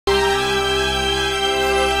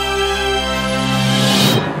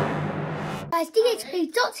guys,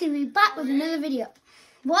 DHP.TV back with another video.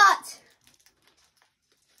 What?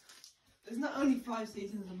 There's not only 5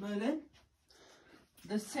 seasons of Merlin.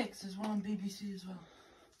 There's 6. There's one on BBC as well.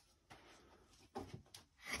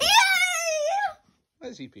 Yay! Why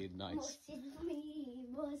is he being nice? More season for me,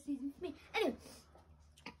 more season for me. Anyway,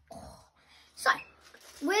 so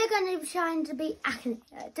we're going to be trying to beat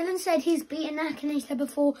Akinator. Dylan said he's beaten Akinator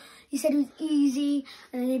before. He said it was easy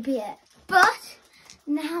and then he beat it. But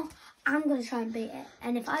now I'm going to try and beat it.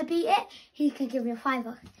 And if I beat it, he can give me a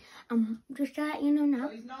 $5. Just to let you know now,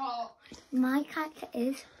 He's not. my character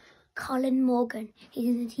is Colin Morgan.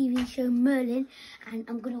 He's in the TV show Merlin, and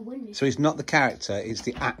I'm going to win this. So he's not the character, it's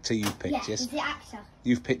the actor you've picked, Yeah, yes? he's the actor.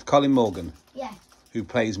 You've picked Colin Morgan, Yeah. who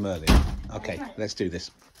plays Merlin. Okay, right. let's do this.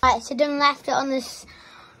 Right, so Dylan left it on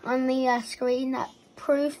the screen, that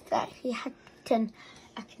proof that he had an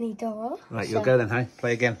Akinator. Right, you'll go then, hey?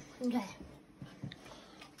 Play again. Okay.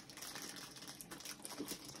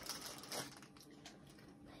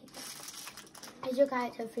 Is your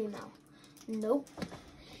character female? Nope.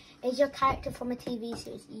 Is your character from a TV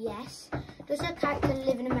series? Yes. Does your character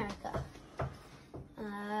live in America?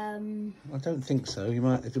 I don't think so. You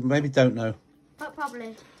might, maybe don't know. But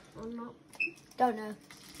probably. Or not. Don't know.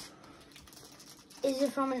 Is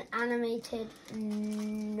it from an animated?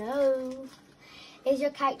 No. Is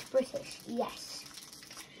your character British? Yes.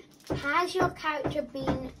 Has your character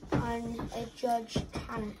been on a Judge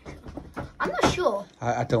talent show? I'm not sure.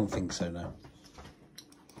 I don't think so, no.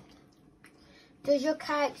 Does your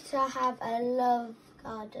character have a love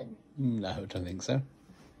garden? No, I don't think so.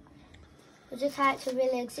 Does your character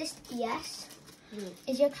really exist? Yes.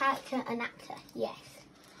 Is your character an actor? Yes.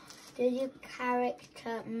 Does your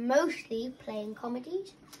character mostly play in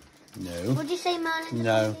comedies? No. Would you say Merlin?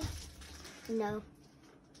 No. No.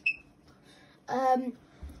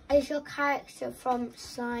 Is your character from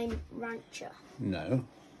Slime Rancher? No.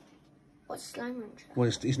 What's Slime Rancher?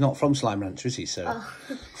 Well, he's not from Slime Rancher, is he? So.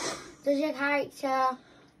 Oh. Does your character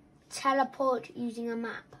teleport using a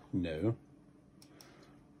map? No.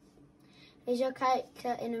 Is your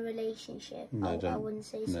character in a relationship? No, don't. I wouldn't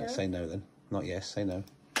say No, so. say no then. Not yes, say no.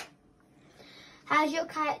 Has your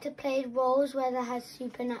character played roles where there has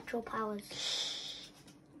supernatural powers?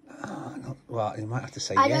 Well, you might have to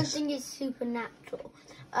say I yes. don't think it's supernatural.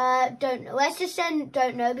 Don't know. Let's just say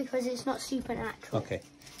don't know because it's not supernatural. Okay.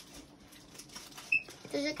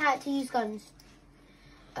 Does your character use guns?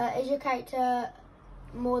 Is your character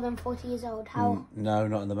more than 40 years old? How? No,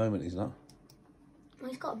 not at the moment, he's not. Oh,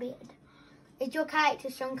 he's got a beard. Is your character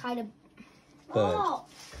some kind of Bird. Oh,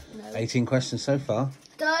 no. 18 questions so far.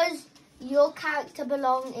 Does your character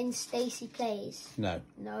belong in Stacey Plays? No.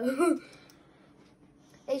 No.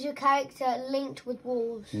 Is your character linked with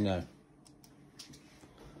wolves? No.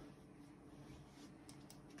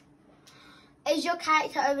 Is your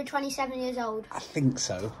character over 27 years old? I think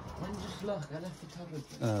so. When just look, I left the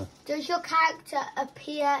tablet. Does your character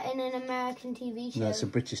appear in an American TV show? No, it's a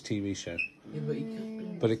British TV show. Yeah, but he could be.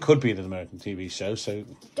 But it could be an American TV show, so...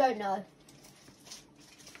 Don't know.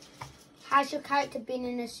 Has your character been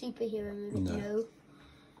in a superhero movie? No.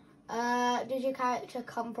 No. Does your character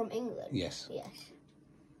come from England? Yes. Yes.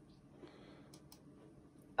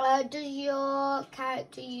 Does your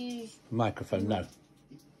character use... Microphone, no.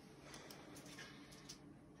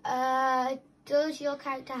 Does your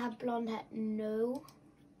character have blonde hair? No.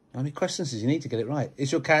 How many questions does you need to get it right?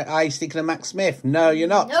 Is your character... Are you thinking of Max Smith? No, you're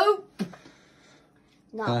not. Nope.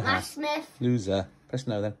 Not Matt Smith. Loser. Press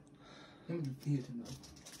no then. Do you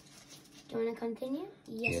want to continue?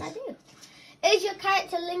 Yes, Yes. I do. Is your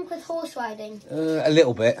character linked with horse riding? A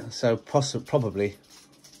little bit, so probably.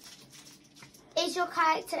 Is your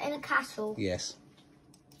character in a castle? Yes.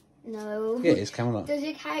 No. Yeah, it is, come on. Does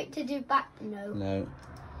your character do back? No. No.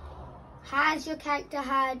 Has your character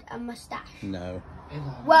had a mustache? No.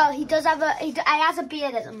 Well, he does have he has a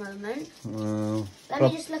beard at the moment. Let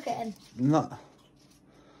me just look at him. Not.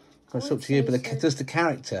 Well, it's up to you, but does the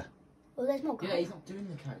character? Oh, there's more. Yeah, he's not doing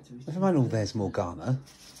the character. Never mind all there's Morgana.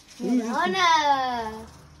 Oh,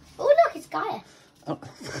 look, it's Gaia. Oh.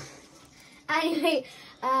 Anyway,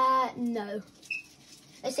 no.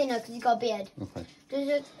 Let's say no because he's got a beard. Okay. Does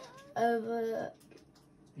it over?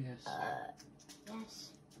 Yes. Yes.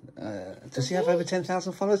 Does he have over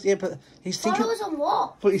 10,000 followers? Yeah, but he's thinking. Followers on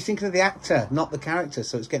what? But he's thinking of the actor, not the character,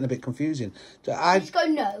 so it's getting a bit confusing. So Just go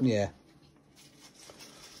no. Yeah.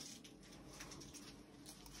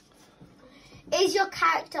 Is your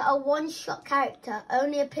character a one-shot character?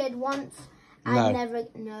 Only appeared once and No. never...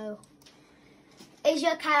 No. Is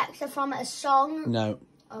your character from a song? No.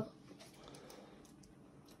 Oh.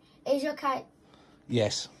 Is your character...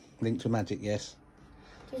 Yes. Link to Magic, yes.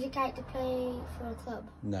 Does your character play for a club?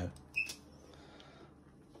 No.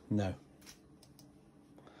 No.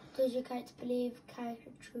 Does your character believe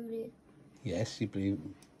character truly? Yes, you believe.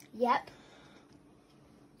 Yep.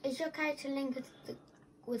 Is your character linked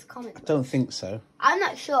with comic books? I don't think so. I'm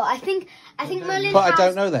not sure. I think Merlin But has... I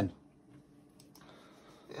don't know then.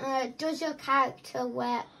 Does your character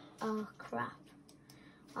wear... Oh, crap.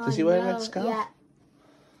 Does he wear a red scarf? Yeah.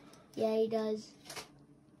 Yeah, he does.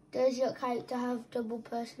 Does your character have double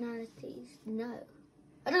personalities? No.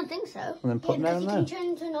 I don't think so. And then put yeah, no, because no. he can turn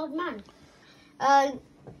into an old man.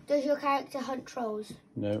 Does your character hunt trolls?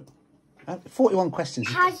 No. 41 questions.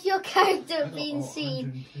 Has your character been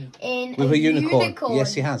seen in With a unicorn? unicorn?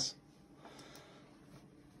 Yes, he has.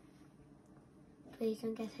 Please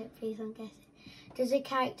don't get it. Please don't get it. Does your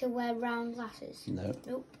character wear round glasses? No.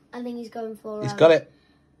 Nope. I think he's going for... He's got it.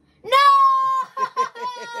 No!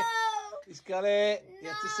 He's got it. You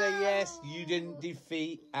have to say yes. You didn't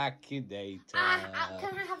defeat Akinator. Can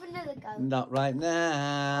I have another go? Not right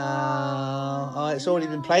now. Oh, it's already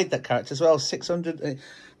been played, that character as well. 600.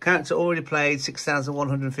 Character already played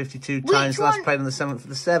 6,152 times. one? Last played on the 7th of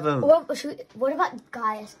the 7th. What about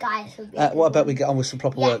Gaius? Gaius would be What about we get on with some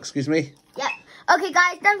proper work? Excuse me. Yep. Okay,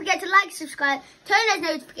 guys, don't forget to like, subscribe, turn those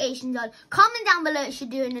notifications on. Comment down below if you're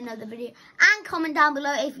doing another video. And comment down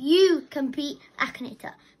below if you compete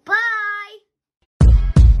Akinator. Bye!